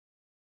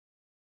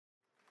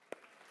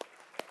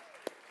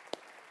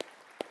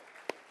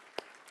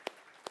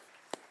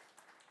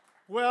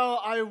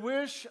Well, I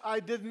wish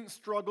I didn't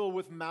struggle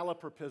with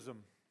malapropism.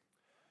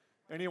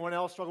 Anyone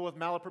else struggle with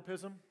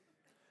malapropism?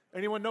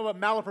 Anyone know what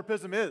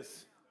malapropism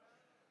is?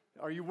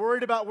 Are you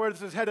worried about where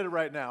this is headed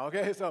right now?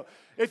 Okay, so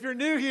if you're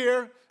new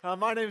here,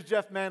 my name is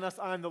Jeff Manis.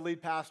 I'm the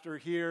lead pastor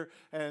here,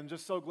 and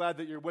just so glad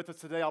that you're with us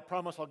today. I'll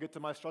promise I'll get to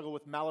my struggle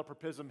with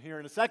malapropism here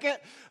in a second.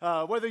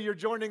 Whether you're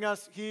joining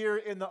us here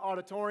in the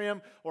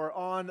auditorium or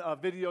on a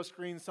video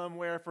screen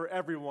somewhere, for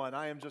everyone,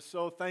 I am just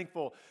so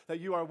thankful that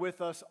you are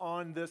with us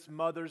on this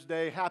Mother's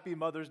Day. Happy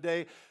Mother's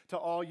Day to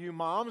all you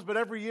moms. But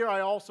every year I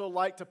also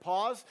like to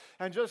pause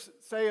and just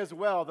say as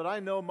well that I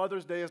know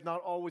Mother's Day is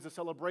not always a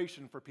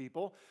celebration for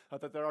people,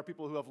 that there are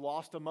people who have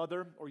lost a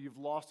mother, or you've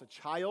lost a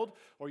child,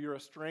 or you're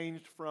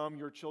estranged from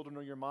your children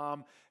or your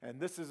mom, and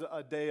this is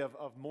a day of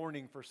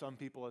mourning for some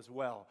people as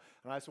well.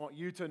 And I just want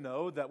you to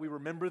know that we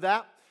remember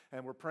that,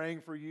 and we're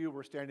praying for you.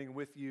 We're standing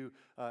with you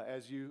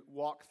as you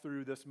walk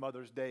through this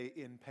Mother's Day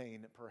in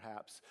pain,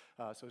 perhaps.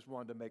 So I just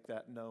wanted to make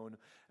that known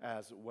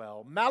as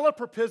well.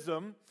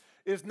 Malapropism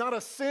is not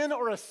a sin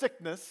or a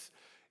sickness.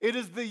 It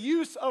is the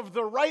use of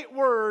the right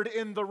word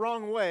in the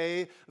wrong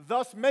way,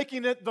 thus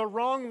making it the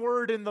wrong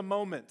word in the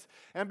moment.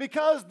 And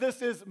because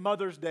this is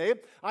Mother's Day,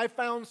 I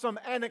found some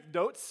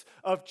anecdotes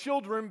of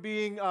children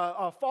being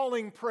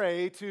falling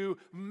prey to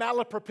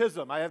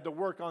malapropism. I have to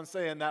work on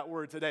saying that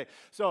word today.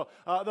 So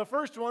the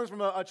first one is from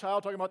a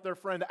child talking about their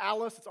friend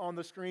Alice. It's on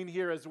the screen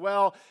here as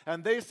well.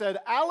 And they said,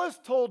 Alice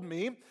told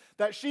me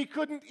that she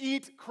couldn't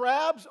eat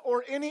crabs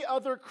or any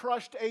other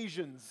crushed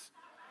Asians.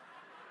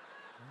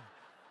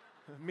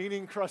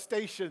 Meaning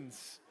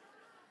crustaceans.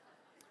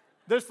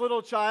 This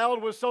little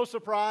child was so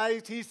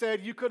surprised, he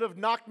said, "You could have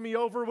knocked me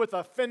over with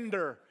a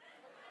fender."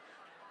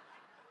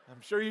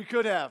 I'm sure you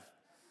could have.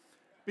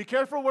 Be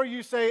careful where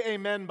you say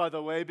amen, by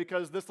the way,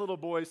 because this little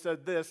boy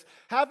said this: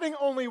 "Having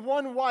only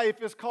one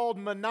wife is called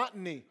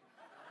monotony."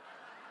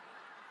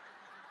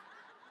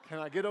 Can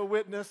I get a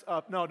witness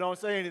up? No, don't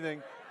say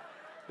anything.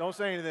 Don't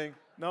say anything.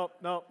 Nope.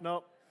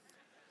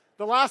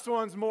 The last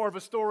one's more of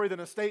a story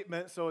than a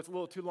statement, so it's a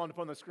little too long to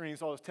put on the screen,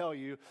 so I'll just tell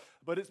you.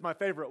 But it's my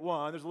favorite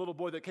one. There's a little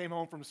boy that came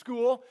home from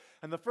school,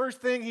 and the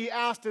first thing he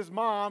asked his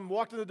mom,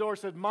 walked in the door,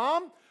 said,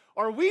 "Mom,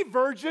 are we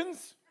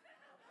virgins?"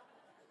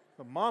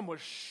 The mom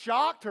was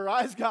shocked. Her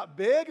eyes got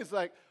big. It's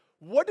like,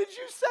 "What did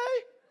you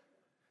say?"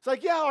 It's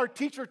like, "Yeah, our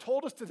teacher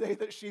told us today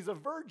that she's a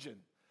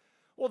virgin."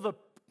 Well,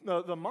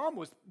 the mom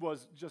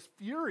was just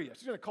furious.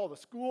 She's going to call the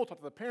school, talk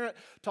to the parent,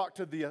 talk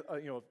to the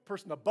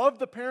person above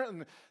the parent,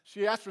 and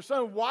she asked her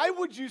son, "Why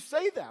would you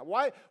say that?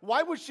 Why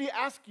would she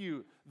ask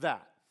you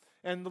that?"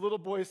 And the little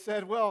boy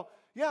said, "Well,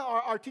 yeah,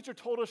 our teacher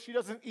told us she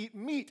doesn't eat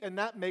meat, and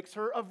that makes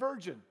her a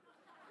virgin."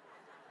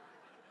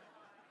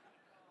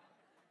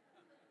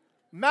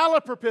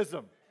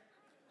 Malapropism,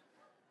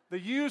 the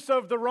use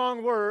of the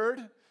wrong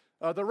word,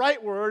 the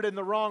right word in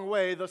the wrong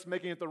way, thus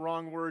making it the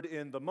wrong word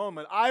in the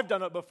moment. I've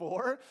done it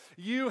before.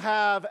 You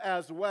have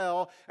as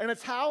well. And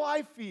it's how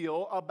I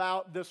feel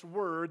about this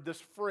word,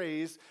 this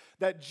phrase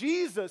that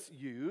Jesus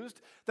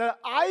used, that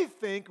I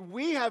think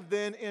we have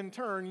then in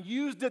turn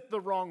used it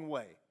the wrong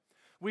way.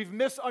 We've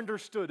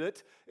misunderstood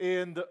it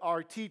in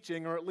our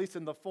teaching, or at least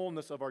in the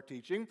fullness of our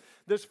teaching.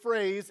 This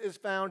phrase is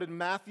found in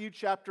Matthew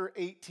chapter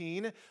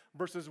 18,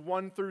 verses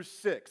 1 through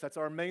 6. That's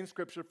our main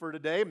scripture for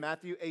today,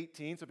 Matthew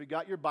 18. So if you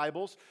got your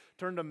Bibles,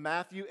 turn to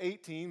Matthew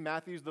 18.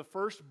 Matthew's the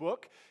first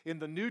book in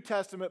the New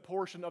Testament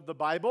portion of the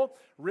Bible,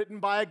 written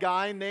by a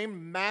guy named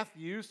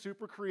Matthew,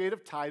 super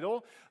creative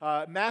title.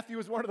 Matthew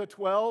is one of the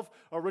 12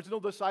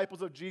 original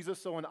disciples of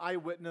Jesus, so an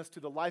eyewitness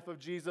to the life of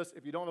Jesus.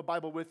 If you don't have a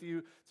Bible with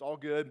you, it's all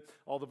good.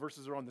 All the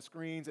verses are on the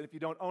screens. And if you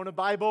don't own a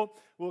Bible,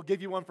 we'll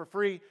give you one for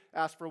free.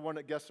 Ask for one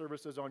at guest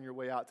services on your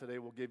way out today.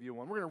 We'll give you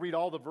one. We're going to read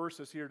all the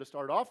verses here to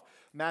start off.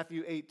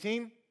 Matthew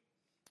 18,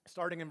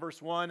 starting in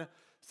verse 1,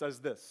 says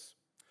this: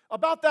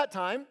 "About that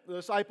time, the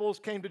disciples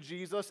came to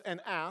Jesus and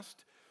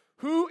asked,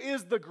 'Who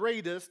is the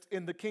greatest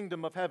in the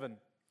kingdom of heaven?'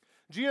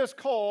 Jesus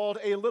called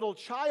a little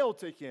child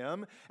to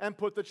him and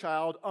put the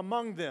child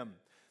among them.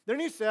 Then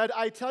he said,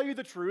 'I tell you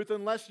the truth,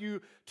 unless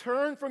you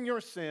turn from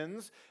your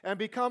sins and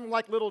become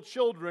like little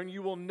children,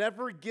 you will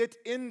never get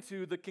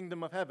into the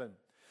kingdom of heaven.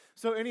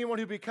 So anyone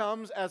who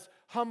becomes as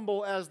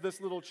humble as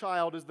this little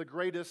child is the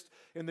greatest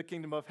in the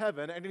kingdom of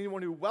heaven. And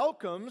anyone who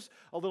welcomes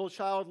a little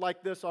child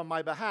like this on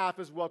my behalf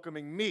is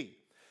welcoming me.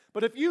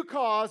 But if you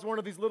cause one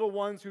of these little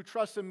ones who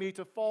trust in me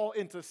to fall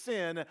into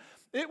sin,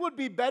 it would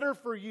be better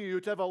for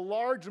you to have a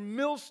large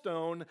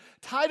millstone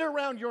tied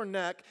around your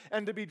neck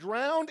and to be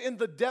drowned in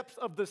the depths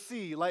of the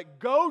sea.'" Like,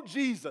 go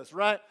Jesus,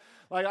 right?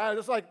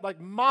 It's like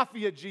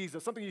mafia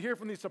Jesus, something you hear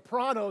from the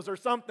Sopranos or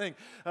something.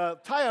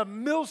 Tie a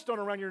millstone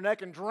around your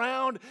neck and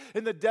drown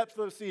in the depths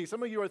of the sea.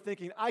 Some of you are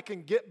thinking, I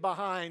can get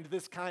behind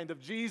this kind of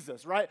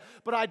Jesus, right?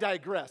 But I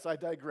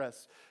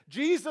digress.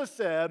 Jesus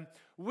said,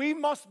 we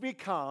must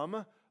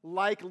become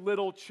like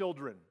little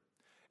children,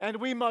 and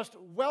we must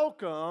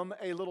welcome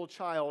a little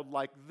child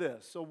like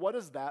this. So what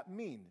does that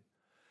mean?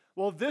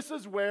 Well, this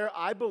is where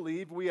I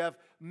believe we have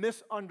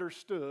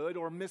misunderstood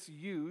or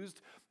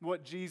misused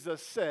what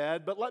Jesus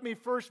said, but let me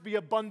first be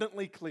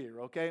abundantly clear,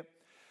 okay?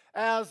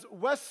 as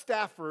Wes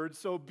Stafford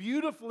so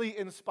beautifully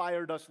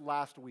inspired us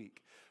last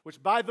week,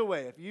 which, by the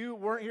way, if you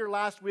weren't here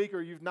last week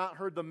or you've not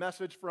heard the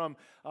message from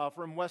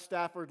Wes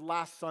Stafford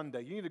last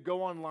Sunday, you need to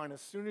go online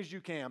as soon as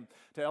you can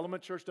to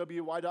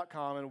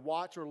elementchurchwy.com and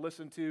watch or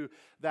listen to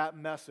that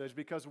message,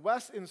 because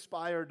Wes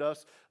inspired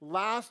us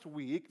last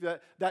week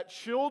that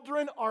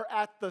children are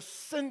at the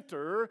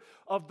center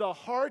of the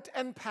heart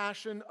and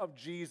passion of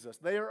Jesus.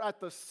 They are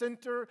at the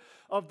center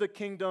of the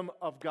kingdom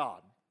of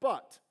God.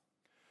 But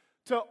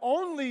to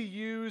only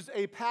use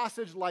a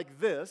passage like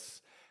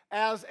this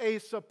as a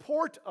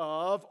support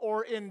of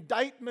or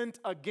indictment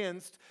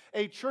against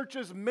a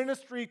church's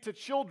ministry to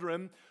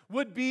children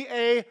would be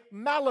a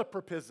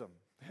malapropism.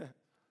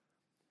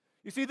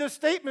 You see, this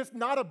statement's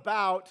not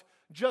about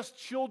just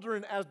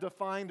children as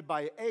defined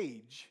by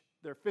age,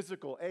 their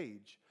physical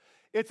age.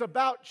 It's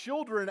about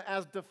children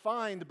as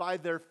defined by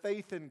their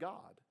faith in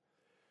God.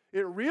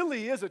 It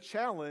really is a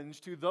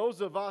challenge to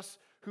those of us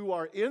who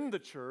are in the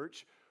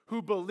church,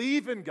 who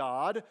believe in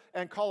God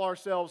and call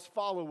ourselves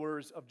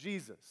followers of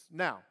Jesus.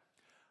 Now,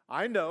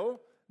 I know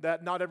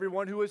that not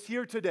everyone who is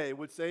here today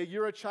would say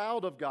you're a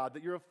child of God,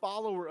 that you're a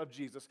follower of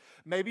Jesus.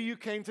 Maybe you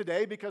came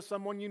today because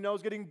someone you know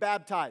is getting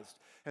baptized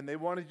and they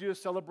wanted you to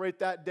celebrate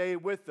that day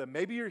with them.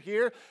 Maybe you're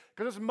here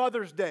because it's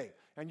Mother's Day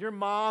and your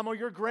mom or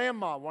your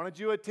grandma wanted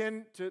you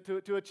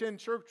to attend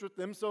church with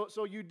them,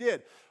 so you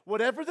did.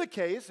 Whatever the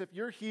case, if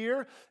you're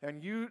here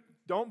and you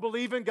don't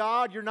believe in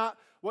God, you're not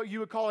what you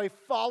would call a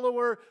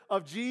follower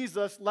of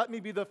Jesus, let me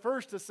be the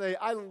first to say,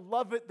 I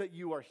love it that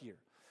you are here.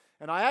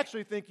 And I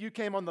actually think you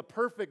came on the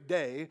perfect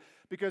day,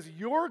 because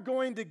you're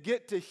going to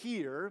get to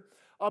hear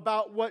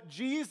about what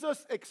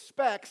Jesus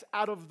expects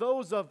out of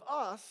those of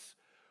us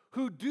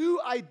who do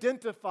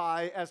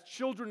identify as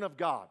children of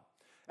God,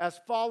 as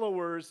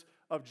followers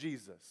of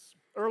Jesus.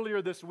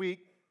 Earlier this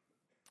week,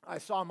 I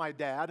saw my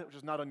dad, which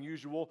is not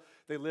unusual.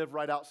 They live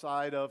right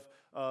outside of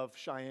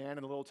Cheyenne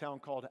in a little town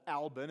called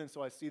Albin, and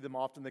so I see them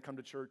often. They come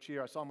to church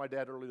here. I saw my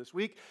dad earlier this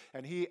week,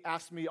 and he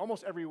asked me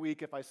almost every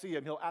week if I see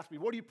him, he'll ask me,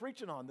 what are you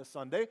preaching on this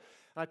Sunday? And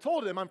I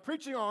told him, I'm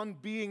preaching on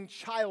being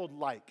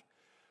childlike,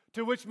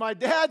 to which my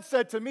dad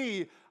said to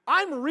me,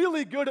 I'm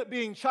really good at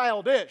being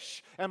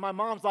childish. And my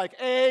mom's like,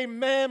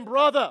 amen,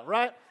 brother,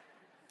 right?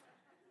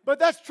 But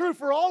that's true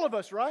for all of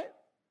us, right?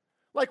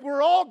 Like,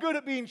 we're all good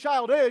at being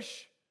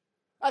childish.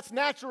 That's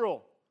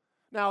natural.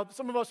 Now,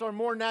 some of us are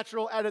more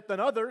natural at it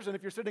than others, and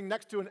if you're sitting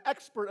next to an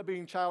expert at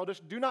being childish,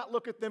 do not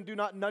look at them, do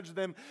not nudge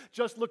them,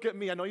 just look at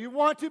me. I know you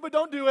want to, but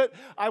don't do it.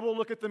 I will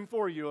look at them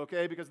for you,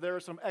 okay, because there are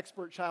some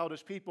expert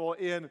childish people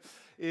in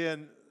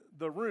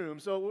the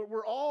room. So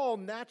we're all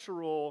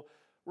natural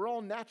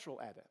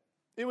at it.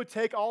 It would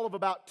take all of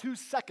about 2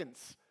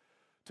 seconds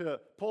to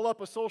pull up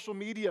a social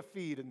media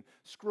feed and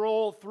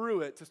scroll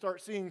through it to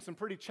start seeing some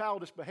pretty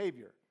childish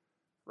behavior,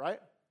 right?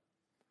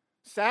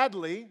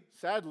 Sadly,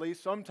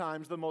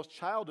 sometimes the most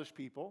childish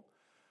people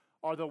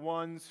are the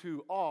ones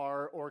who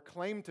are or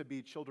claim to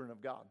be children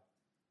of God.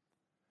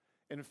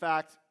 In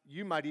fact,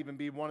 you might even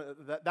be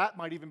that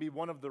might even be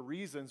one of the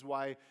reasons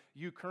why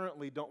you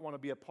currently don't want to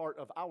be a part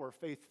of our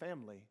faith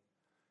family.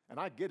 And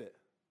I get it.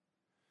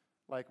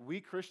 Like, we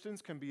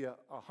Christians can be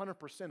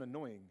 100%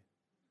 annoying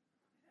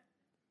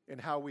in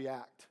how we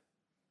act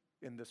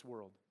in this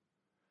world.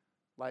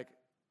 Like,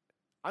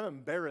 I'm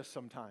embarrassed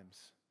sometimes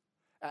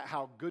at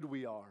how good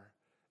we are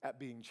at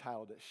being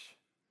childish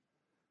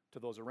to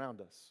those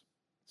around us.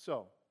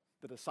 So,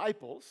 the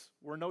disciples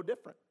were no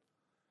different.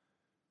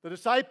 The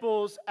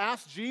disciples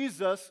asked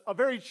Jesus a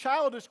very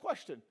childish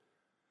question.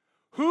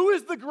 Who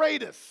is the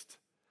greatest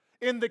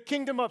in the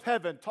kingdom of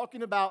heaven?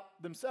 Talking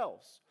about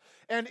themselves.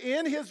 And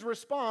in his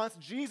response,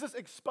 Jesus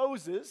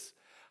exposes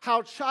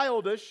how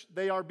childish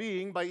they are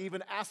being by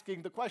even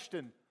asking the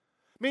question.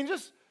 I mean,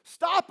 just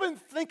stop and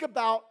think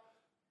about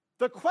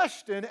the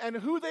question and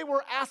who they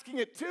were asking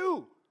it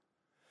to.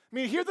 I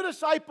mean, here the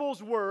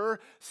disciples were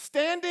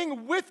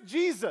standing with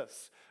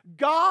Jesus,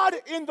 God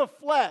in the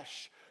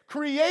flesh,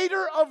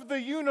 creator of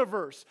the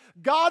universe,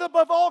 God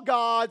above all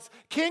gods,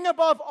 king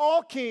above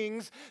all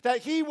kings, that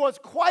he was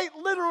quite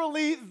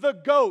literally the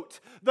GOAT,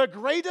 the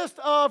greatest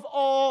of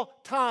all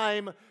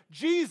time,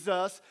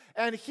 Jesus.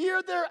 And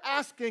here they're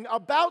asking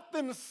about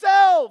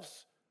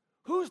themselves,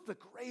 who's the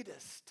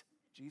greatest?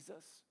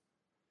 Jesus?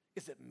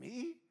 Is it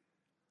me?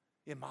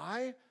 Am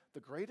I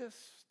the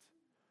greatest?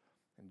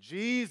 And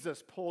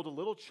Jesus pulled a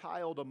little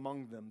child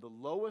among them, the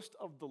lowest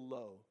of the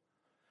low,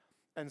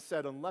 and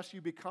said, unless you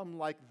become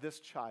like this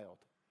child,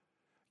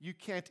 you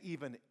can't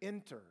even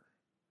enter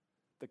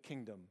the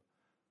kingdom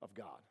of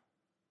God.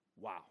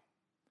 Wow.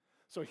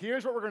 So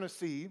here's what we're going to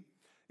see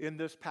in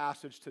this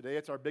passage today.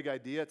 It's our big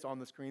idea. It's on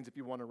the screens if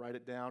you want to write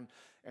it down.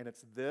 And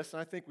it's this,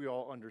 and I think we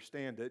all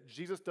understand it.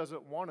 Jesus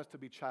doesn't want us to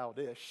be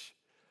childish.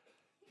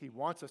 He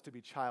wants us to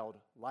be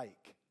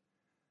childlike.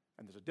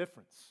 And there's a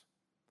difference.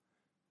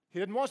 He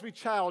didn't want us to be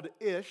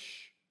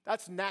childish.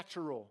 That's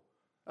natural.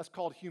 That's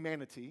called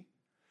humanity.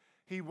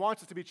 He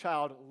wants us to be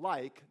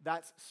childlike.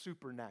 That's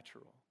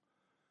supernatural.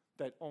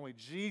 That only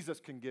Jesus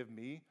can give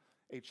me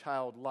a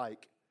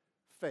childlike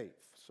faith.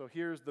 So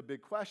here's the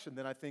big question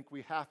then I think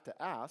we have to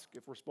ask,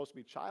 if we're supposed to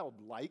be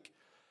childlike,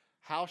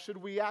 how should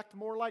we act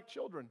more like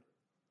children?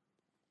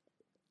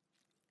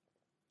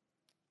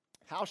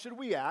 How should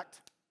we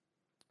act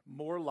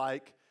more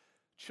like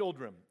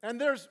children? And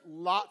there's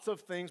lots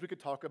of things we could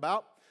talk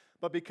about,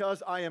 but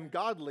because I am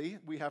godly,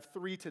 we have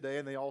 3 today,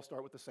 and they all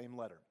start with the same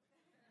letter.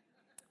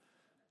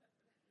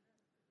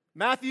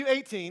 Matthew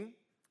 18,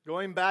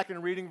 going back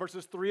and reading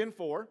verses 3 and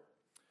 4,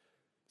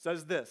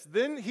 says this.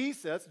 Then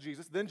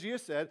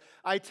Jesus said,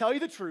 I tell you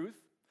the truth,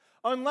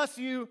 unless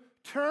you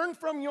turn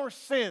from your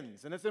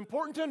sins. And it's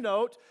important to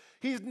note,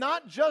 he's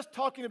not just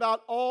talking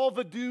about all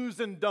the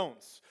do's and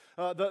don'ts,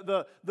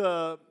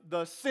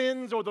 the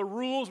sins or the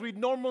rules we'd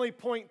normally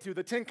point to,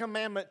 the 10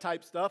 Commandment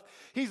type stuff.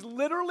 He's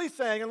literally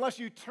saying, unless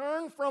you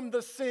turn from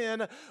the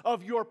sin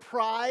of your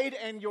pride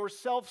and your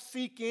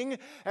self-seeking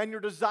and your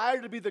desire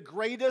to be the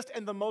greatest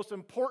and the most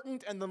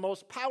important and the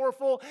most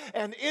powerful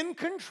and in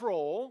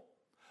control,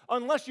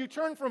 unless you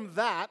turn from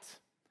that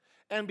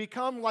and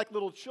become like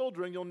little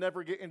children, you'll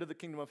never get into the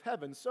kingdom of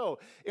heaven. So,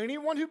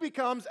 anyone who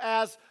becomes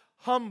as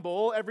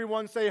humble,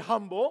 everyone say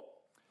humble.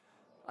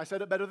 I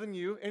said it better than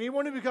you.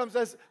 Anyone who becomes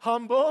as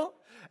humble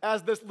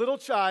as this little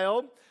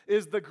child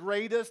is the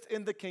greatest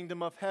in the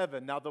kingdom of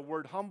heaven. Now, the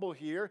word humble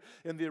here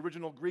in the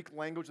original Greek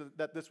language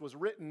that this was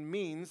written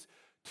means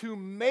to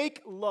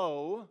make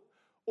low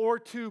or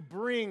to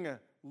bring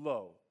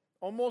low,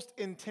 almost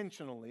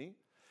intentionally.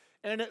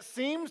 And it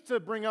seems to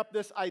bring up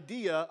this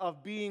idea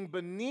of being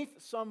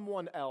beneath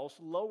someone else,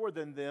 lower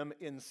than them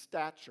in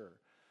stature,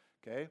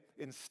 okay,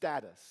 in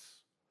status.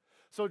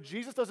 So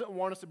Jesus doesn't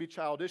want us to be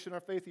childish in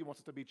our faith. He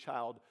wants us to be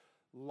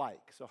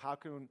childlike. So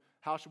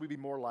how should we be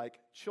more like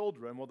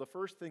children? Well, the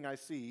first thing I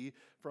see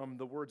from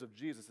the words of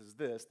Jesus is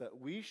this, that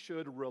we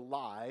should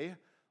rely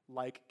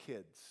like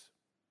kids.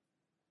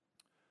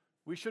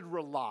 We should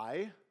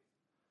rely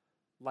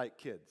like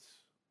kids.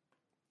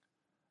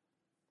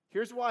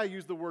 Here's why I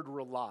use the word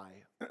rely.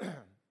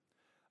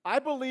 I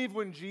believe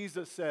when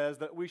Jesus says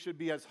that we should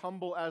be as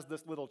humble as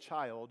this little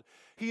child,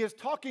 he is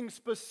talking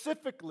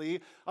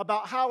specifically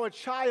about how a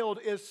child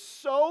is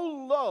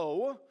so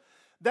low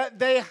that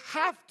they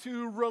have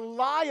to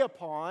rely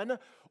upon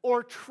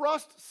or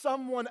trust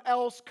someone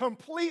else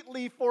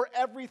completely for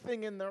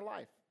everything in their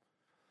life.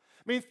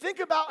 I mean, think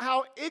about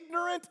how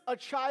ignorant a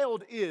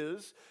child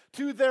is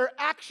to their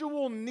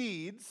actual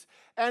needs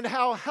and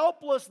how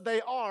helpless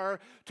they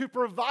are to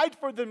provide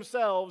for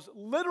themselves,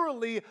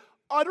 literally,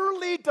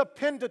 utterly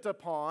dependent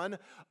upon,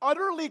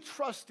 utterly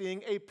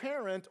trusting a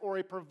parent or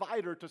a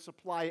provider to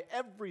supply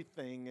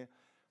everything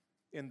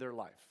in their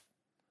life.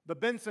 The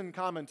Benson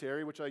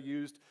commentary, which I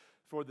used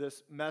for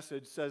this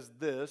message, says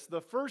this: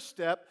 the first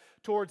step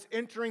towards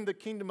entering the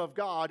kingdom of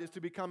God is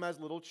to become as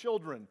little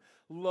children,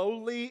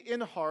 lowly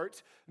in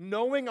heart,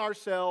 knowing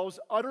ourselves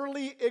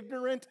utterly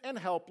ignorant and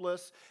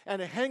helpless,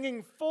 and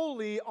hanging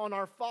fully on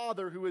our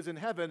Father who is in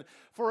heaven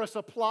for a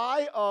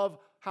supply of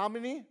how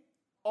many?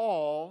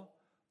 All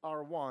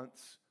our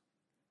wants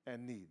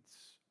and needs.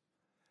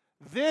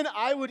 Then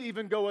I would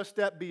even go a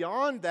step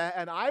beyond that,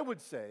 and I would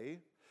say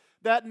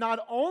that not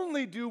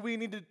only do we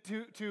need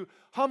to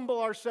humble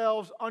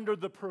ourselves under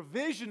the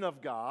provision of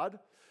God,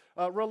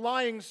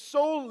 relying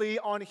solely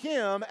on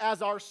Him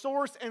as our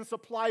source and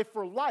supply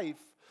for life,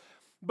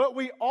 but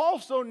we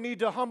also need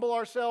to humble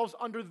ourselves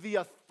under the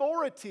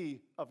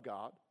authority of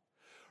God,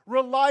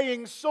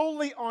 relying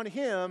solely on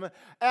Him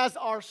as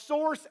our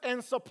source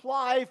and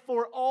supply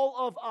for all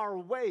of our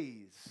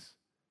ways,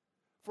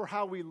 for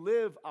how we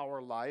live our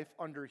life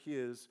under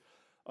His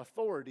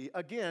authority.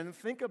 Again,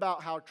 think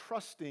about how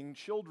trusting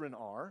children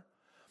are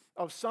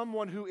of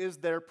someone who is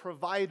their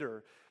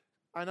provider.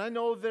 And I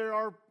know there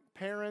are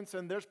parents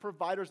and there's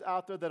providers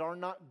out there that are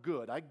not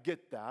good. I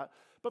get that.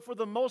 But for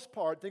the most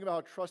part, think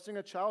about how trusting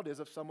a child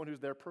is of someone who's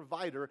their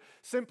provider,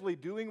 simply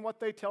doing what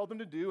they tell them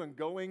to do and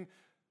going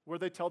where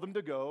they tell them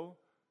to go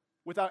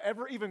without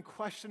ever even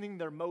questioning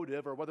their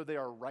motive or whether they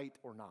are right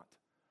or not.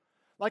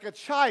 Like a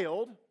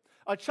child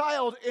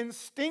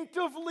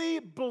instinctively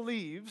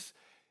believes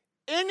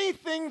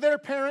anything their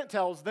parent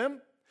tells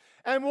them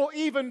and will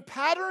even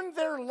pattern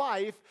their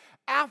life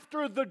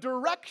after the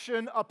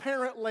direction a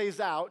parent lays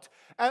out,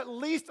 at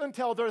least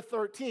until they're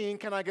 13.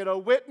 Can I get a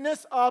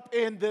witness up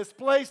in this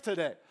place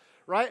today?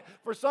 Right?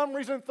 For some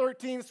reason,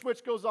 13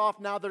 switch goes off,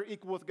 now they're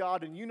equal with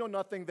God, and you know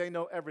nothing, they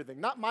know everything.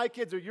 Not my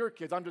kids or your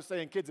kids, I'm just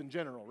saying kids in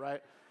general,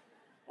 right?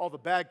 All the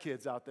bad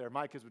kids out there,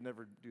 my kids would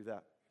never do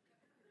that.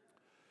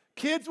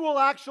 Kids will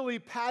actually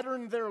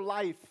pattern their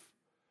life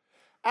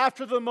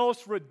after the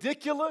most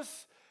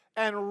ridiculous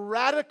and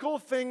radical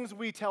things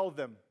we tell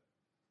them.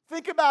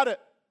 Think about it.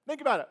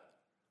 Think about it.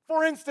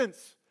 For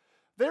instance,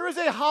 there is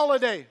a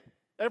holiday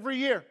every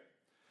year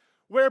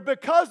where,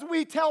 because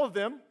we tell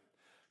them,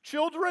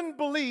 children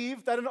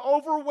believe that an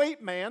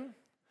overweight man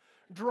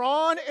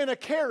drawn in a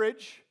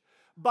carriage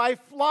by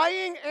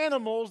flying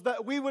animals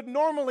that we would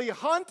normally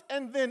hunt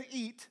and then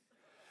eat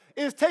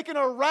is taken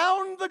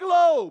around the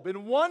globe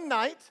in one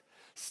night,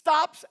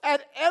 stops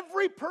at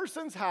every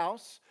person's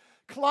house,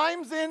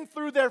 climbs in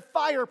through their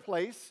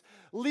fireplace,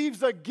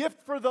 leaves a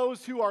gift for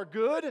those who are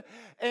good,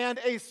 and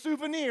a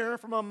souvenir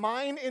from a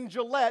mine in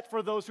Gillette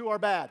for those who are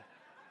bad.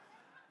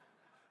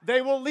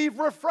 They will leave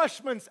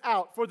refreshments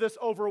out for this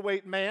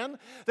overweight man.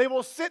 They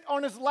will sit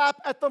on his lap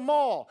at the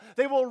mall.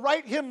 They will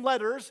write him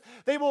letters.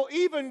 They will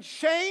even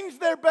change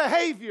their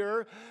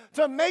behavior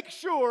to make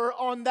sure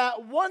on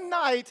that one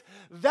night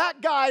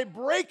that guy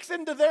breaks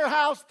into their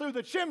house through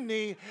the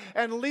chimney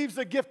and leaves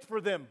a gift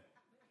for them.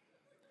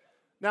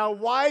 Now,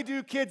 why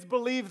do kids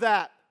believe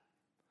that?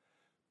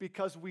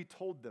 Because we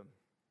told them.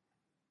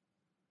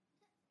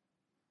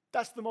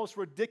 That's the most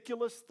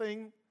ridiculous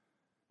thing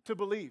to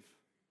believe.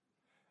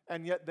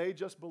 And yet they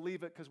just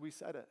believe it because we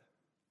said it.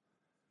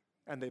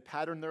 And they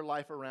pattern their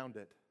life around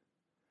it.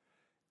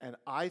 And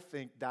I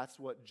think that's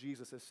what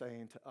Jesus is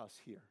saying to us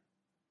here.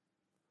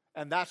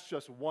 And that's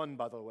just one,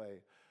 by the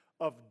way,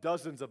 of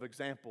dozens of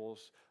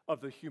examples of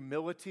the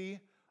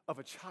humility of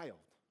a child.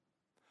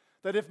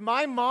 That if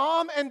my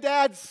mom and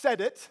dad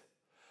said it,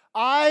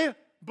 I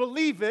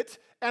believe it,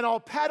 and I'll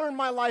pattern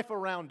my life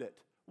around it.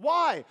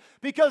 Why?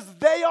 Because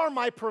they are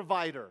my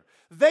provider.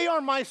 They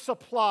are my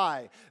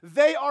supply.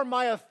 They are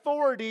my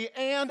authority,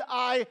 and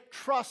I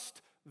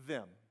trust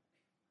them.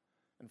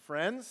 And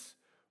friends,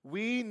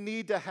 we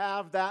need to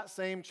have that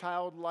same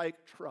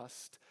childlike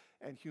trust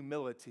and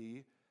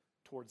humility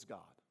towards God.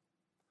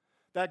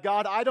 That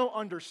God, I don't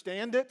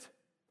understand it.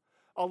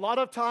 A lot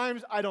of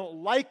times I don't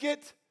like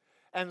it,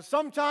 and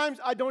sometimes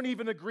I don't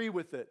even agree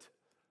with it,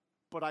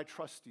 but I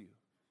trust you.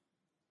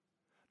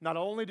 Not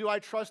only do I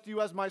trust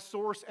you as my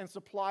source and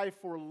supply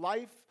for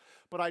life,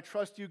 but I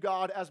trust you,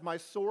 God, as my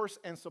source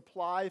and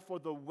supply for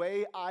the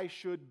way I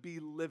should be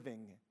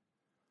living.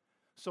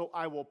 So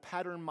I will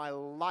pattern my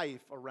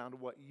life around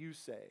what you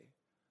say,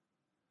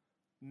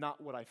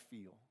 not what I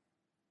feel.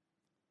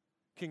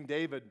 King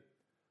David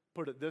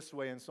put it this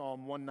way in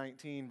Psalm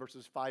 119,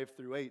 verses 5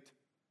 through 8.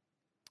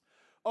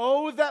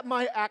 Oh, that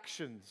my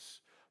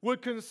actions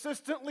would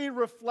consistently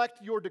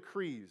reflect your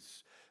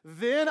decrees.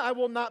 Then I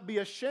will not be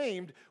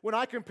ashamed when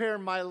I compare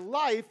my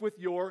life with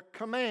your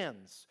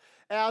commands.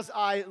 As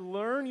I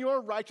learn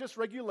your righteous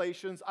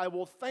regulations, I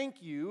will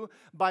thank you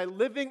by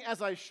living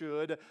as I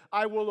should.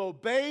 I will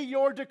obey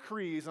your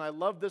decrees. And I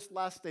love this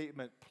last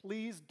statement.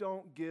 Please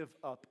don't give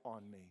up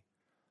on me.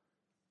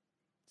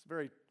 It's a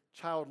very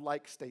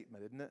childlike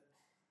statement, isn't it?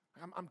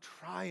 I'm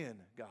trying,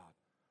 God.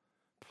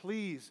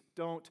 Please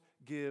don't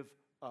give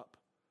up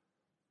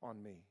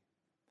on me.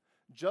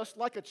 Just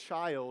like a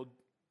child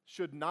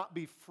should not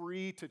be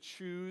free to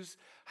choose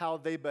how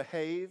they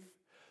behave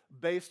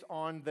based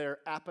on their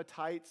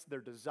appetites, their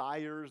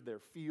desires, their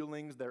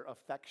feelings, their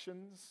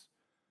affections,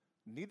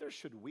 neither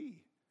should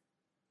we.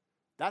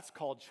 That's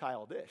called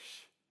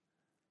childish,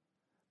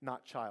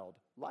 not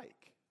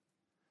childlike.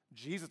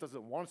 Jesus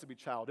doesn't want us to be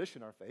childish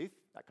in our faith.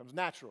 That comes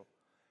natural.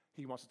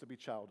 He wants us to be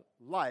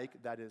childlike.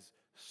 That is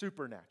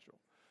supernatural.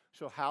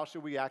 So how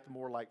should we act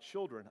more like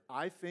children?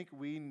 I think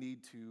we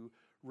need to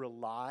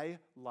rely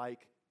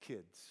like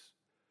kids.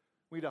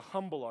 We need to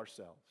humble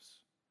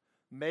ourselves,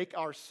 make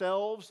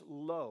ourselves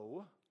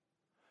low,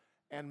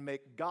 and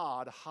make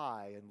God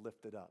high and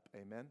lifted up.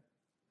 Amen?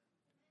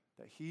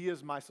 That He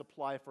is my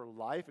supply for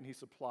life, and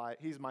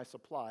He's my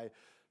supply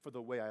for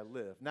the way I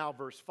live. Now,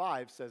 verse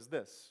 5 says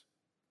this.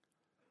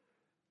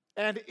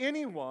 And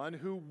anyone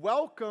who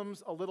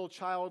welcomes a little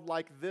child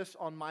like this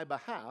on my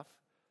behalf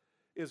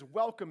is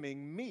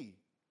welcoming me.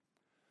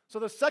 So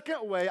the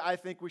second way I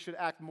think we should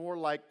act more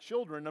like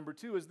children, number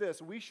 2, is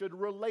this. We should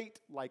relate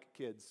like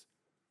kids.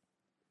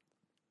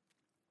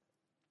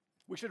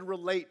 We should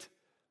relate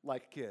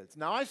like kids.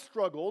 Now, I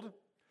struggled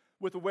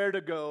with where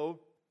to go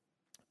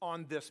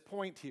on this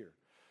point here.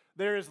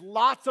 There is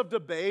lots of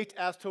debate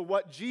as to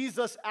what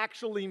Jesus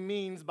actually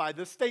means by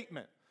this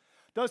statement.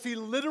 Does He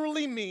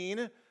literally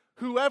mean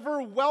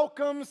whoever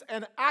welcomes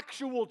an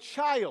actual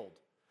child?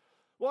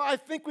 Well, I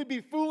think we'd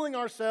be fooling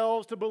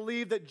ourselves to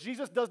believe that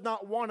Jesus does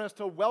not want us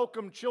to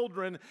welcome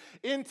children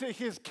into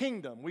His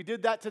kingdom. We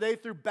did that today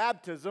through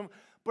baptism,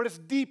 but it's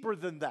deeper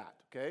than that,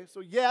 okay?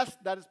 So yes,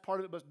 that is part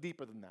of it, but it's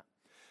deeper than that.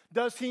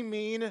 Does He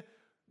mean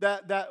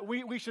that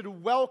we should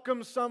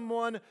welcome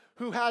someone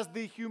who has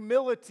the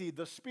humility,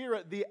 the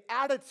spirit, the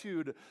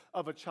attitude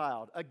of a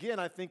child? Again,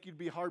 I think you'd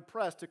be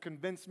hard-pressed to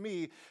convince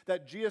me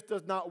that Jesus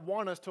does not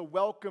want us to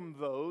welcome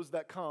those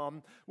that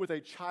come with a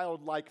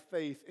childlike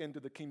faith into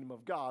the kingdom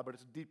of God, but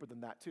it's deeper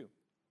than that too.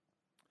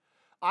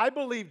 I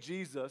believe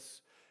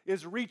Jesus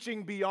is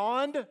reaching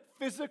beyond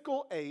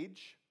physical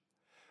age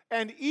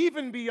and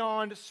even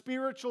beyond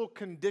spiritual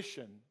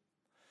condition.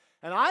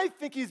 And I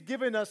think He's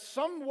given us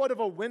somewhat of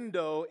a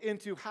window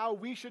into how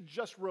we should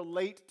just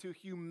relate to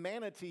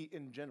humanity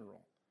in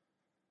general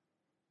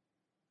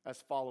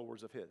as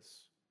followers of His.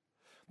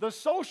 The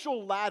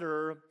social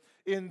ladder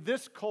in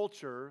this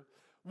culture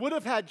would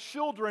have had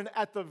children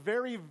at the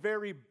very,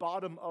 very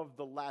bottom of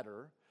the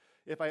ladder,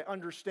 if I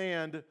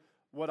understand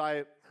what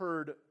I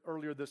heard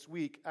earlier this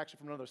week, actually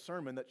from another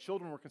sermon, that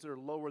children were considered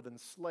lower than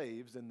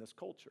slaves in this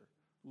culture.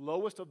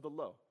 Lowest of the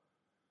low.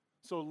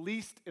 So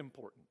least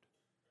important.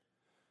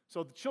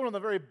 So the children on the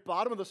very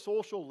bottom of the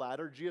social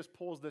ladder, Jesus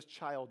pulls this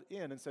child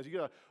in and says, you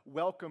got to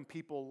welcome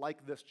people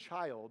like this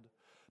child.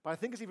 But I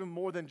think it's even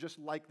more than just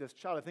like this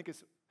child. I think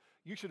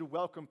you should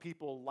welcome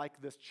people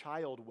like this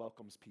child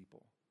welcomes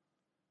people.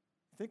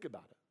 Think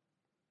about it.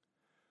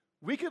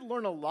 We could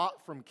learn a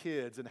lot from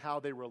kids and how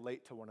they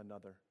relate to one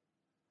another,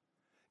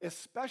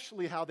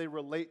 especially how they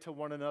relate to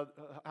one another,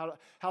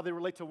 how they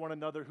relate to one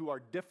another who are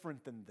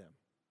different than them.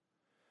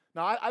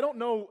 Now, I don't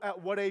know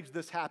at what age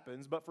this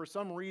happens, but for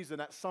some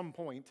reason, at some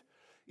point,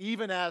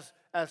 even as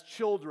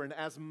children,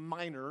 as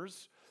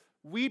minors,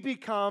 we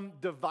become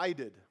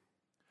divided,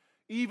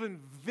 even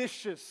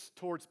vicious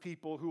towards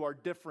people who are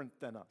different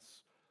than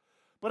us.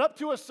 But up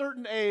to a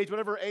certain age,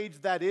 whatever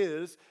age that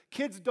is,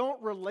 kids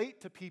don't relate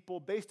to people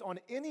based on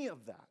any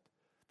of that.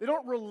 They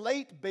don't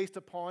relate based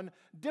upon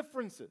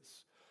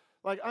differences.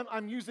 Like,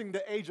 I'm using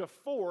the age of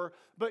 4,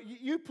 but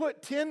you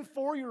put 10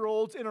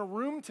 4-year-olds in a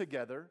room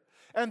together,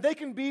 and they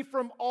can be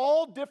from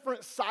all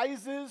different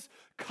sizes,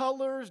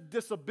 colors,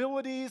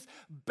 disabilities,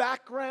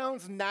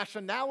 backgrounds,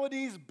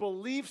 nationalities,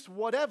 beliefs,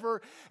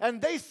 whatever,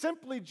 and they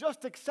simply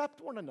just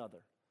accept one another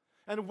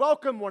and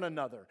welcome one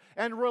another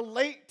and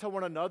relate to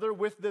one another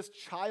with this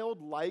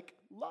childlike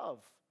love.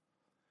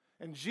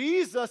 And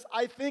Jesus,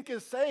 I think,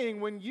 is saying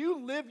when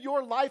you live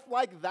your life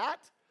like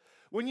that,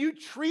 when you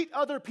treat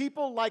other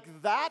people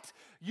like that,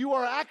 you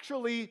are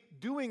actually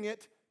doing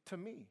it to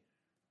me.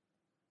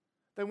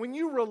 Then when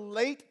you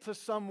relate to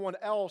someone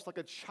else like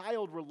a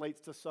child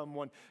relates to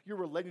someone, you're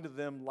relating to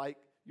them like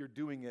you're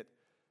doing it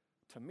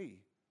to me.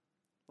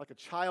 Like a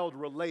child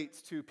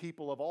relates to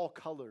people of all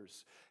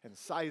colors and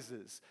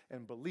sizes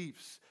and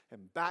beliefs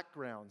and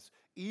backgrounds,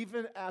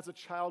 even as a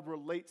child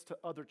relates to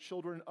other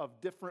children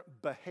of different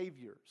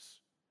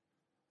behaviors.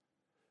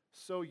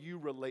 So you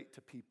relate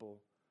to people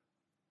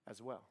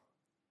as well.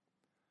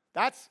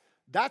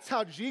 That's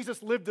how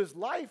Jesus lived his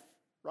life,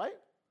 right?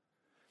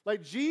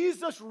 Like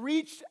Jesus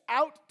reached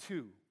out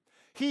to,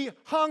 he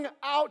hung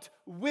out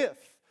with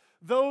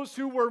those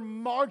who were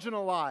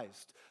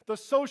marginalized, the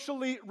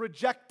socially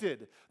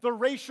rejected, the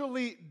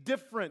racially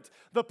different,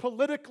 the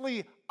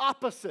politically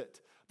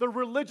opposite, the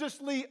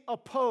religiously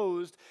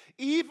opposed,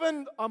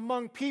 even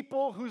among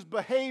people whose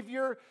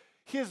behavior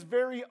his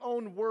very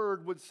own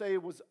word would say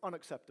was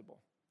unacceptable.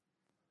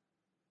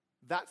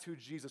 That's who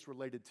Jesus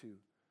related to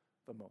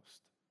the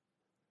most.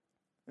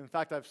 In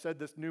fact, I've said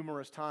this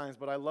numerous times,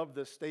 but I love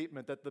this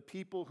statement that the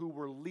people who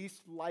were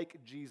least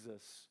like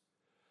Jesus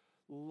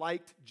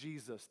liked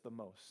Jesus the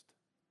most.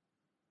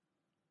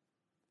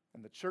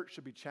 And the church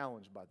should be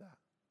challenged by that.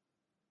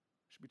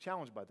 Should be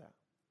challenged by that.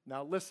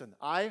 Now listen,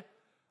 I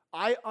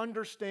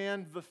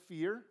understand the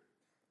fear,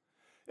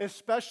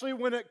 especially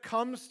when it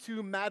comes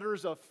to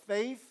matters of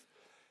faith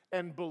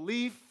and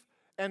belief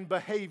and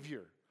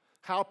behavior,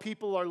 how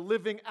people are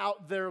living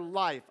out their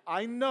life.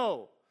 I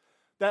know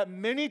that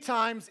many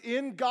times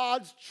in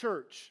God's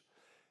church,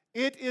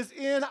 it is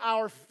in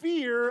our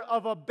fear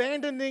of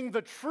abandoning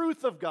the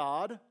truth of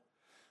God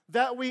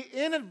that we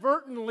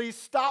inadvertently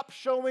stop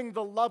showing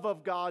the love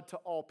of God to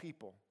all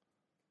people.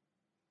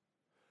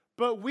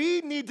 But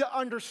we need to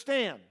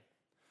understand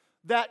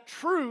that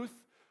truth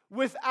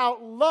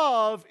without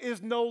love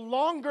is no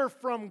longer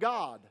from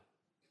God.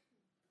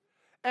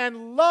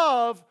 And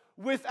love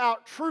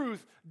without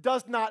truth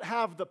does not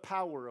have the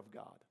power of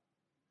God.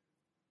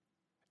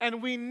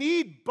 And we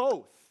need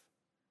both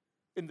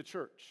in the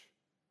church.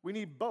 We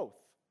need both.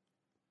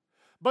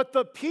 But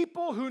the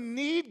people who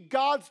need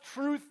God's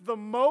truth the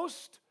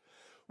most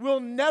will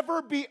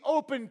never be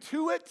open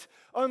to it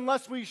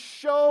unless we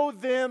show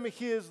them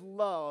his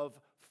love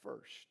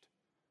first.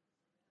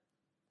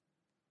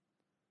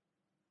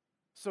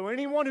 So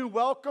anyone who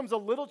welcomes a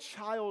little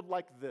child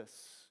like this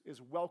is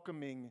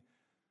welcoming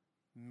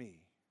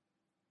me.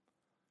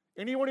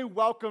 Anyone who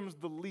welcomes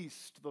the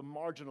least, the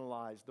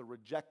marginalized, the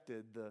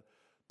rejected, the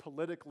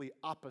politically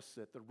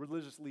opposite, the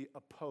religiously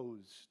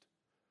opposed,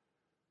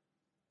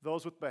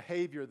 those with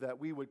behavior that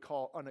we would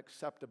call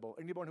unacceptable,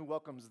 anyone who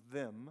welcomes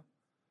them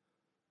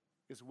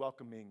is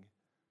welcoming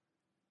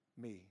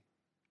me.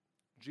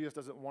 Jesus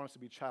doesn't want us to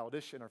be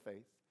childish in our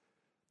faith.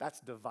 That's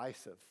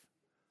divisive,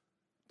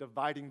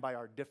 dividing by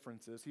our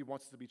differences. He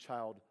wants us to be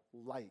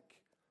childlike,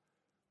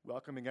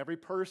 welcoming every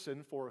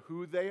person for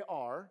who they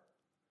are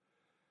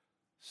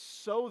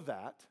so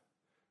that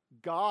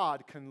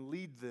God can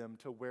lead them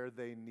to where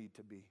they need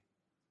to be.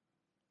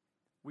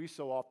 We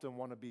so often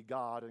want to be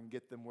God and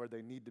get them where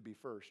they need to be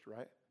first,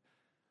 right?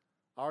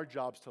 Our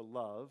job's to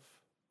love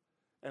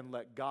and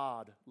let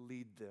God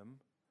lead them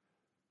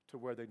to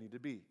where they need to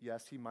be.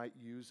 Yes, he might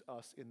use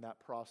us in that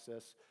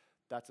process.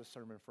 That's a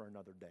sermon for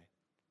another day.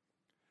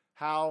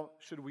 How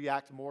should we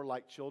act more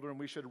like children?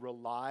 We should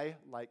rely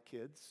like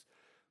kids.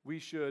 We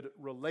should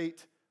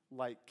relate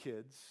like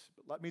kids.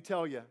 But let me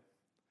tell you,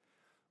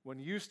 when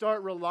you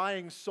start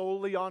relying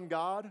solely on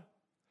God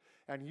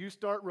and you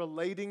start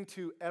relating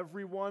to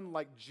everyone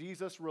like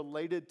Jesus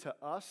related to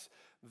us,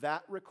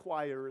 that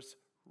requires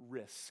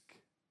risk.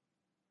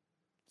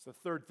 It's the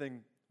third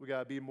thing. We got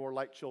to be more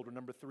like children.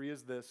 Number 3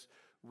 is this.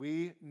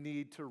 We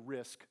need to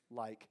risk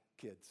like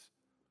kids.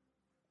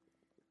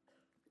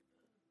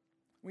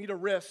 We need to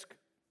risk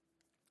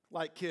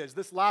like kids.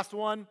 This last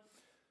one,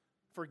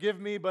 forgive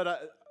me,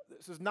 but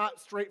this is not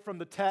straight from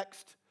the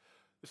text.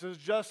 This is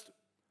just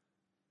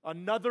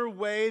another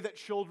way that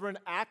children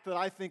act that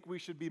I think we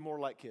should be more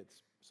like kids.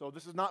 So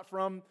this is not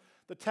from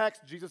the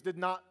text. Jesus did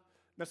not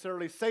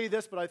necessarily say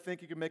this, but I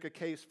think you can make a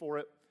case for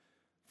it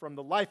from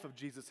the life of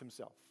Jesus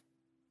himself.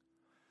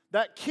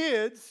 That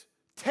kids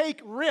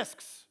take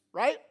risks,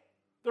 right?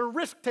 They're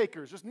risk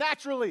takers, just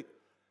naturally.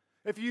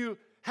 If you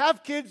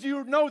have kids,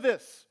 you know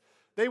this.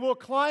 They will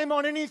climb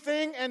on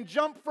anything and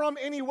jump from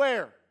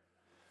anywhere.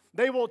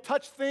 They will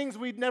touch things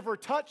we'd never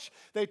touch.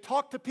 They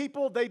talk to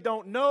people they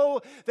don't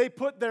know. They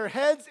put their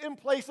heads in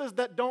places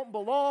that don't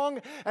belong,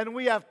 and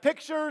we have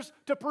pictures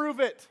to prove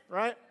it,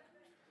 right?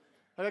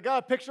 I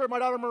got a picture of my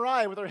daughter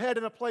Mariah with her head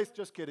in a place.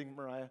 Just kidding,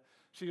 Mariah.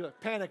 She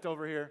panicked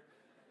over here.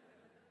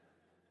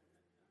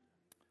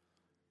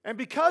 And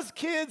because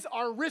kids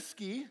are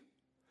risky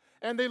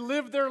and they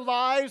live their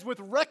lives with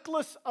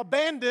reckless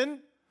abandon,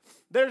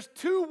 there's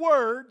two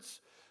words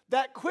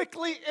that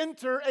quickly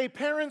enter a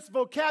parent's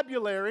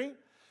vocabulary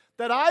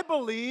that I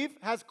believe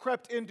has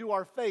crept into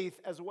our faith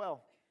as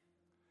well.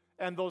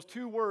 And those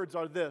two words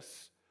are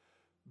this: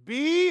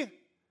 be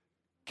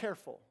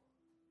careful.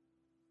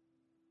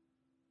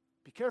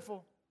 Be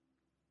careful.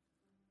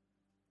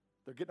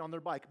 They're getting on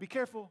their bike. Be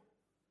careful.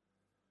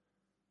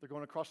 They're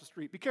going across the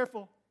street. Be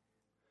careful.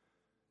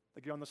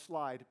 They get on the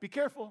slide. Be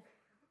careful.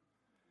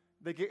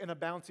 They get in a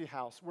bouncy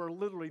house where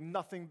literally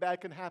nothing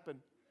bad can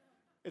happen.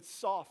 It's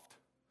soft.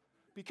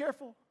 Be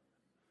careful.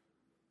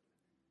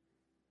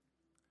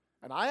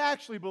 And I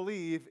actually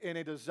believe in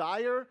a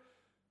desire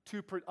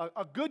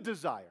a good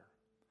desire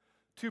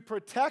to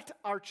protect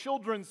our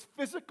children's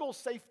physical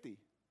safety.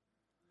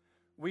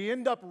 We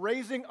end up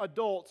raising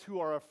adults who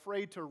are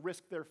afraid to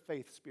risk their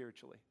faith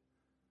spiritually.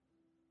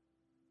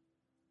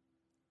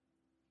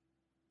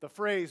 The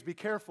phrase, be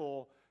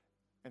careful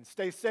and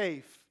stay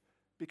safe,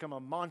 become a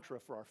mantra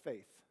for our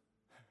faith.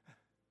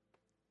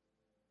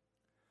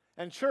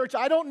 And church,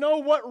 I don't know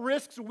what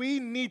risks we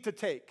need to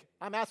take.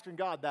 I'm asking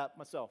God that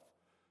myself.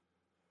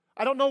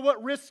 I don't know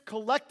what risks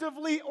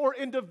collectively or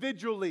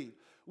individually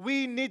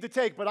we need to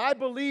take, but I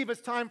believe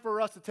it's time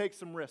for us to take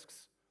some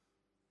risks.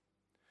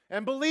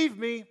 And believe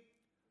me,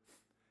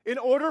 in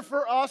order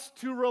for us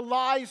to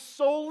rely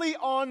solely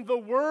on the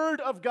Word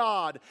of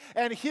God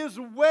and His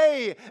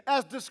way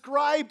as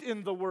described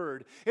in the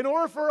Word, in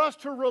order for us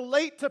to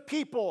relate to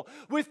people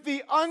with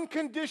the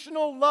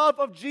unconditional love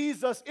of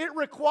Jesus, it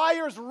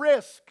requires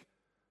risk.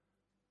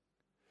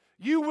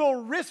 You will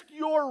risk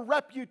your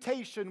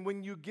reputation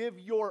when you give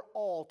your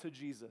all to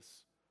Jesus.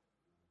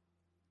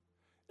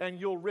 And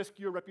you'll risk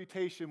your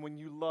reputation when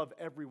you love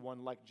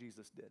everyone like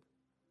Jesus did.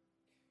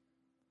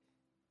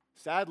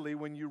 Sadly,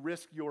 when you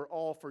risk your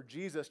all for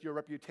Jesus, your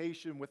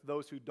reputation with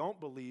those who don't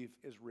believe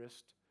is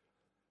risked.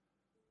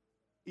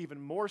 Even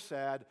more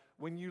sad,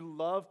 when you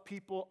love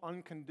people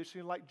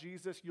unconditionally like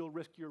Jesus, you'll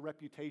risk your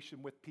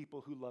reputation with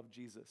people who love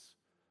Jesus.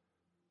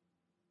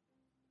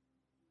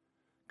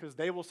 Because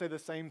they will say the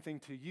same thing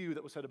to you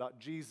that was said about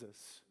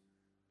Jesus.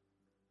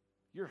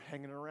 You're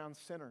hanging around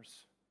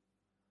sinners,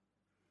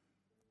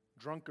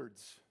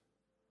 drunkards,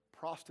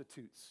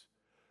 prostitutes.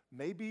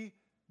 Maybe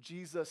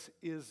Jesus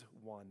is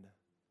one,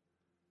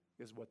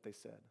 is what they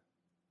said.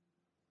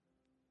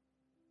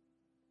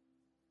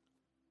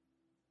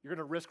 You're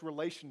going to risk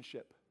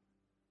relationship.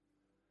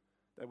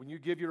 That when you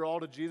give your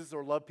all to Jesus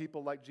or love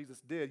people like Jesus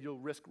did, you'll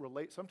risk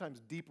sometimes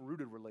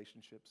deep-rooted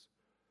relationships.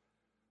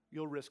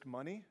 You'll risk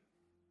money.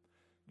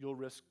 You'll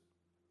risk,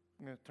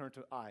 I'm going to turn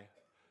to I.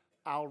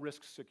 I'll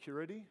risk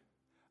security.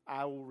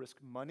 I will risk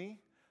money.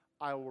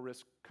 I will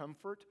risk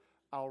comfort.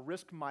 I'll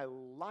risk my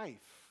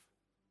life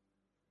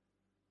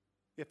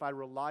if I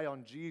rely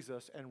on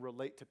Jesus and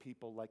relate to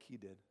people like He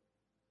did.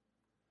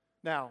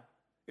 Now,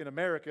 in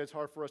America, it's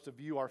hard for us to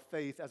view our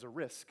faith as a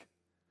risk.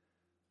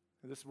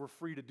 We're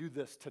free to do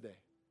this today.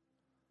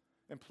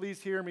 And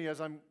please hear me as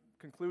I'm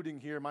concluding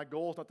here. My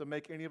goal is not to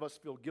make any of us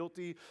feel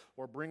guilty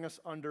or bring us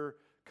under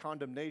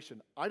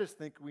condemnation. I just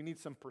think we need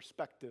some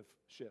perspective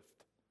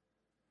shift.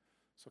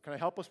 So can I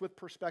help us with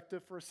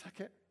perspective for a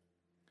second?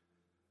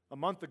 A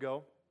month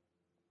ago,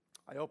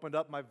 I opened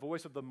up my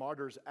Voice of the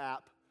Martyrs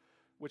app,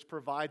 which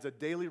provides a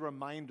daily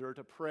reminder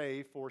to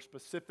pray for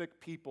specific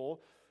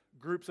people,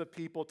 groups of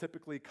people,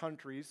 typically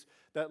countries,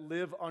 that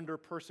live under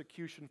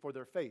persecution for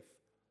their faith.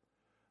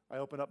 I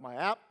opened up my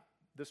app.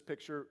 This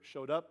picture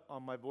showed up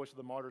on my Voice of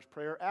the Martyrs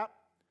prayer app.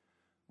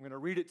 I'm going to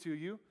read it to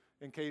you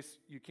in case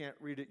you can't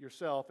read it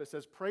yourself. It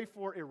says, pray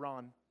for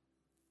Iran.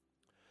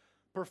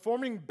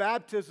 Performing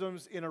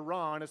baptisms in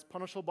Iran is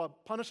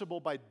punishable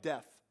by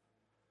death.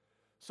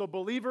 So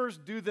believers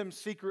do them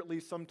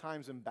secretly,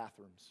 sometimes in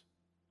bathrooms.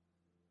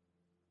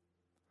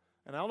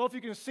 And I don't know if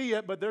you can see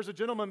it, but there's a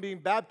gentleman being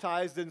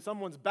baptized in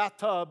someone's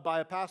bathtub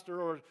by a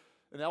pastor or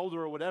an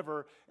elder or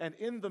whatever, and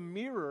in the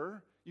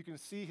mirror, you can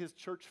see his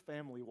church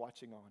family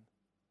watching on.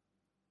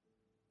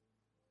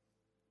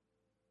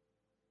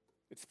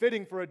 It's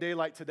fitting for a day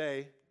like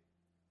today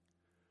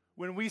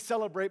when we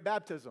celebrate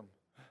baptism.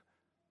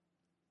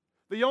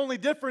 The only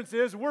difference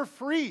is we're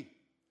free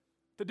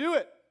to do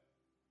it.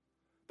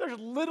 There's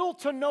little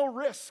to no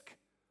risk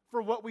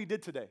for what we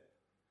did today.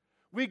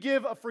 We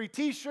give a free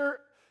t-shirt,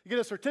 you get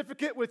a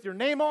certificate with your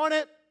name on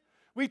it.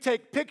 We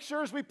take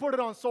pictures, we put it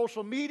on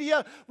social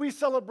media, we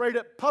celebrate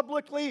it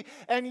publicly,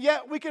 and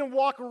yet we can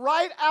walk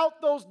right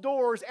out those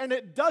doors and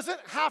it doesn't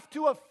have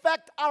to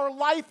affect our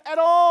life at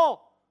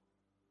all.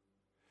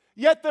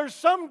 Yet there's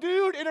some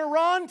dude in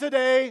Iran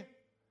today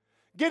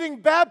getting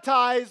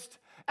baptized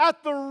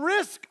at the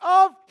risk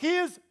of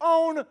his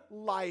own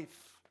life.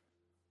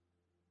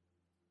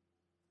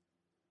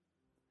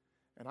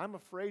 And I'm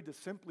afraid to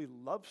simply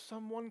love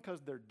someone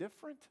because they're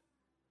different,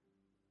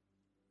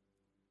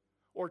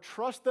 or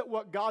trust that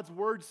what God's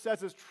word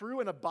says is true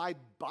and abide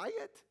by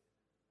it,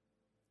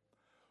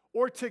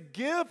 or to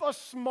give a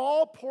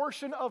small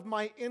portion of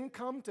my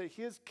income to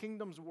his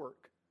kingdom's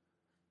work.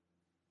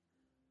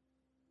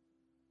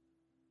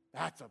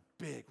 That's a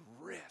big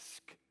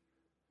risk.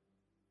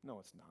 No,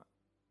 it's not.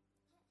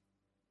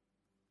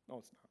 No,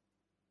 it's not.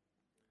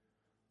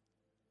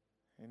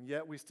 And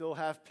yet we still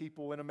have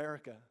people in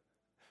America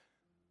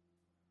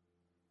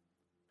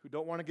who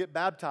don't want to get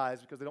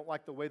baptized because they don't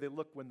like the way they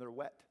look when they're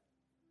wet.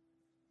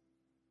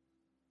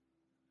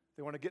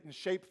 They want to get in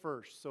shape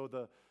first so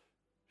the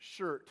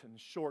shirt and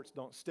shorts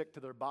don't stick to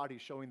their body,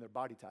 showing their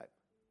body type.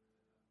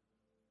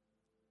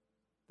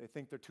 They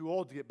think they're too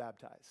old to get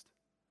baptized.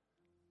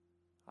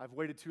 I've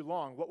waited too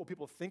long. What will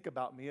people think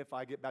about me if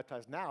I get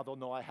baptized now? They'll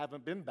know I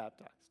haven't been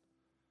baptized.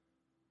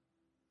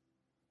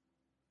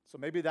 So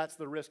maybe that's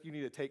the risk you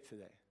need to take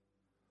today.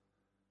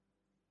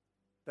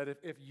 That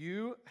if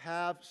you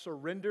have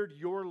surrendered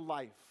your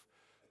life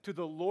to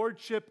the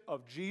lordship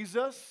of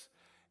Jesus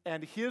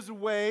and his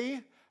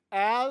way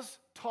as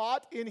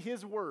taught in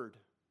his word,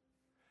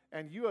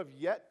 and you have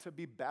yet to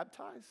be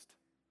baptized,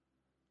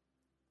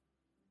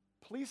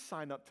 please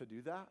sign up to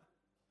do that.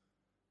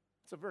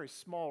 It's a very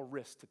small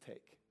risk to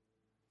take.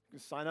 You can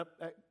sign up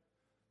at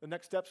the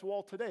Next Steps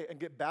wall today and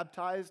get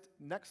baptized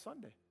next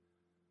Sunday.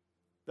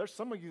 There's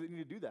some of you that need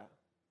to do that.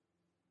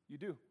 You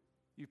do.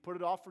 You've put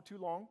it off for too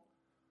long,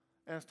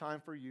 and it's time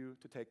for you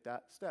to take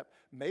that step.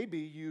 Maybe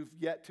you've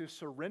yet to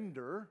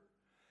surrender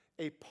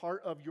a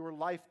part of your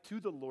life to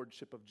the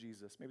lordship of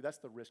Jesus. Maybe that's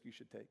the risk you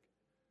should take.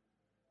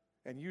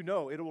 And you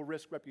know it will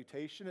risk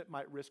reputation, it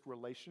might risk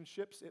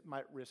relationships, it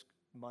might risk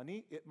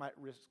money, it might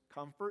risk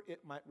comfort, it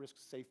might risk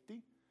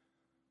safety.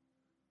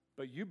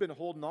 But you've been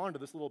holding on to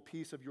this little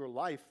piece of your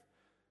life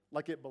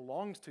like it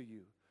belongs to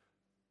you,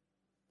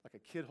 like a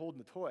kid holding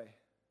a toy,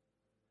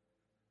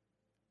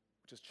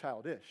 which is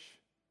childish.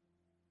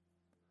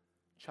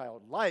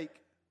 Childlike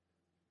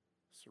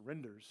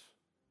surrenders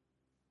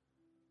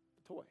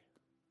the toy.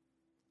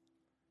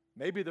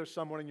 Maybe there's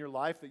someone in your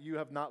life that you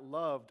have not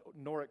loved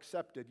nor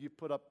accepted. You've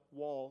put up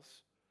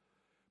walls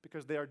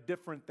because they are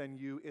different than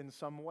you in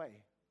some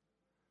way.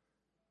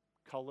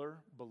 Color,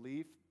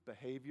 belief,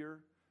 behavior,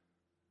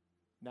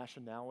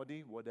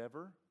 nationality,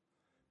 whatever.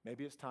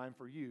 Maybe it's time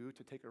for you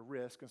to take a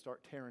risk and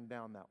start tearing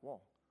down that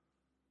wall.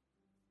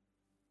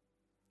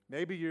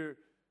 Maybe you're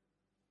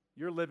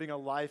living a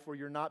life where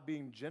you're not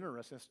being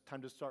generous, and it's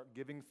time to start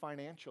giving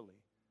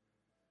financially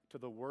to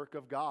the work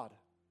of God.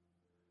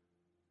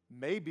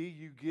 Maybe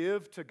you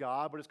give to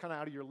God, but it's kind of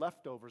out of your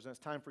leftovers, and it's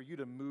time for you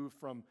to move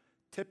from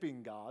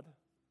tipping God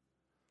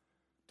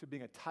to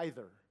being a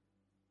tither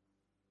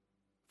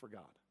for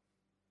God.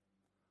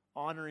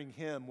 Honoring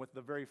him with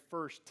the very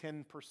first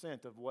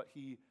 10% of what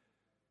he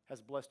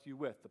has blessed you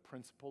with, the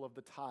principle of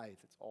the tithe.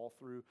 It's all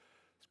through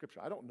Scripture.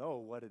 I don't know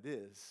what it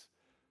is,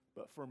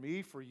 but for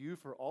me, for you,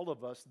 for all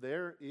of us,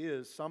 there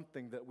is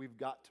something that we've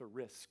got to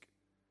risk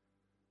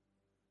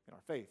in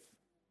our faith.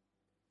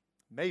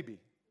 Maybe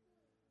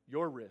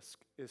your risk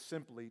is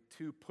simply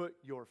to put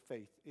your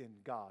faith in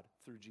God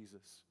through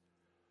Jesus.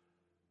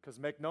 Because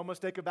make no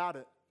mistake about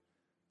it,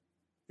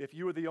 if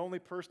you were the only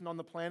person on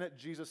the planet,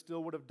 Jesus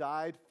still would have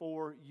died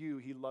for you.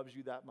 He loves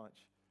you that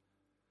much.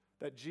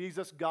 That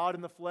Jesus, God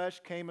in the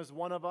flesh, came as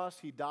one of us.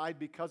 He died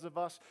because of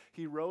us.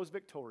 He rose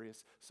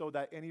victorious so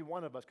that any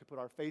one of us could put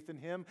our faith in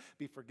him,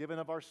 be forgiven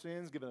of our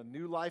sins, given a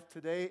new life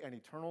today, and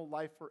eternal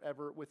life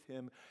forever with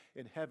him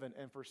in heaven.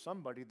 And for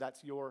somebody,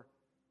 that's your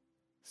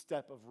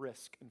step of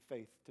risk and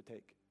faith to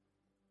take.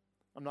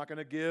 I'm not going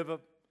to give a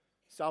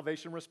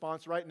salvation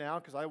response right now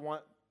because I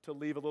want to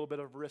leave a little bit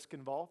of risk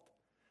involved.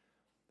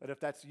 But if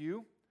that's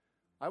you,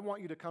 I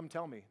want you to come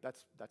tell me.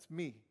 That's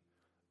me.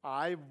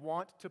 I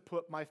want to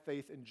put my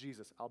faith in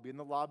Jesus. I'll be in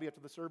the lobby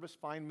after the service.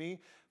 Find me.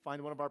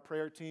 Find one of our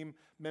prayer team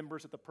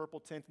members at the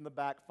purple tent in the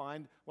back.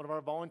 Find one of our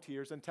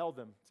volunteers and tell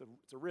them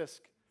it's a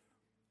risk.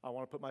 I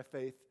want to put my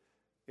faith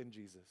in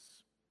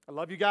Jesus. I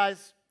love you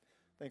guys.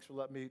 Thanks for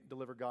letting me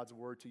deliver God's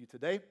word to you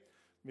today.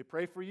 Let me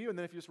pray for you, and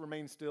then if you just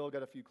remain still,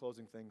 got a few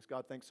closing things.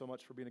 God, thanks so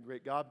much for being a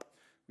great God.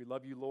 We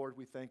love you, Lord.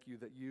 We thank you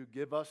that you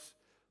give us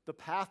the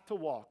path to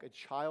walk, a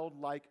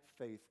childlike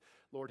faith.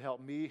 Lord,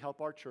 help me, help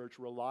our church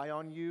rely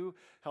on you.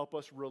 Help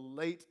us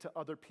relate to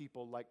other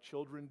people like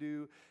children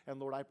do. And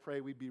Lord, I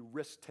pray we be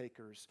risk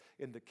takers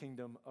in the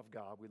kingdom of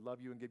God. We love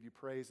you and give you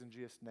praise in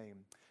Jesus' name.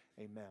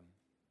 Amen.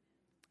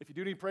 If you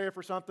do need prayer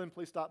for something,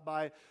 please stop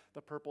by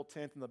the purple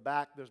tent in the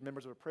back. There's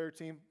members of a prayer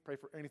team. Pray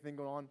for anything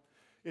going on.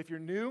 If you're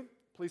new,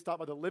 please stop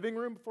by the living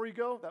room before you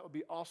go. That would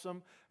be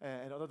awesome.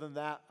 And other than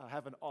that,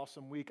 have an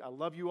awesome week. I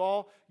love you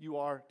all. You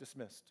are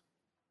dismissed.